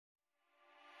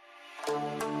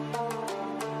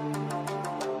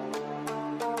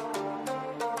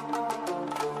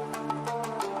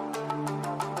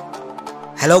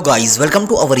Hello guys, welcome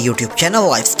to our YouTube channel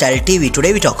Lifestyle TV.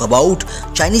 Today we talk about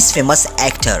Chinese famous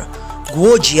actor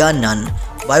Guo Jia Nan,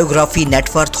 biography,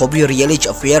 net worth, hobby, reality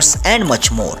affairs and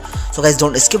much more. So guys,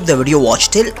 don't skip the video, watch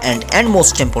till end, and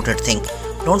most important thing,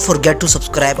 don't forget to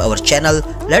subscribe our channel.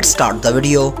 Let's start the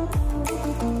video.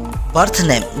 Birth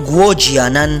name Guo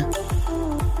Jia Nan.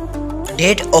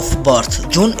 Date of birth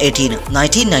June 18,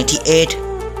 1998.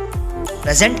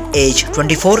 Present age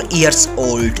 24 years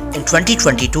old in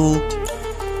 2022.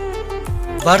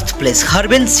 Birthplace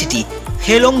Harbin City,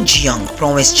 Heilongjiang,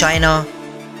 Province, China.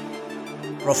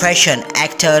 Profession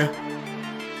actor.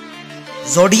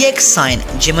 Zodiac sign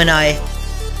Gemini.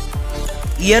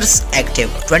 Years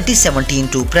active 2017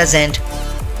 to present.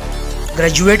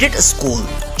 Graduated school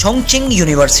Chongqing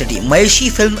University,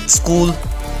 Maeshi Film School.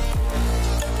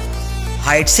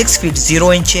 Height 6 feet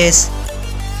 0 inches.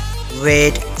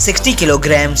 Weight 60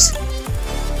 kilograms.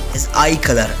 His eye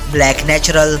color black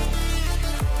natural.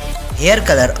 Hair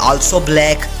color also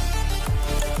black.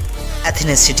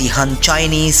 Ethnicity Han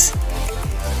Chinese.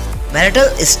 Marital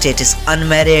status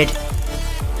unmarried.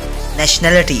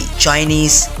 Nationality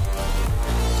Chinese.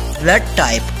 Blood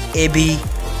type AB.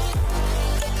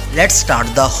 Let's start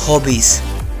the hobbies.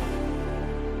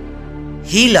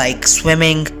 He likes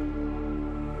swimming,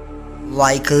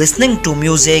 like listening to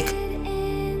music,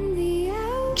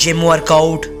 gym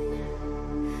workout,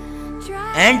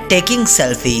 and taking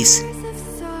selfies.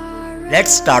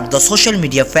 Let's start the social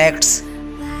media facts.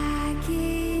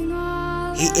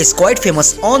 He is quite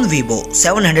famous on Weibo,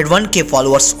 701k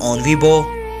followers on Weibo.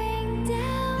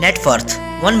 Net worth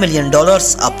 $1 million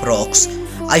approx.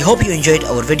 I hope you enjoyed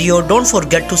our video. Don't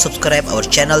forget to subscribe our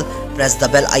channel, press the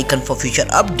bell icon for future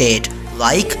update.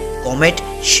 Like, comment,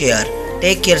 share.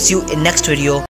 Take care, see you in next video.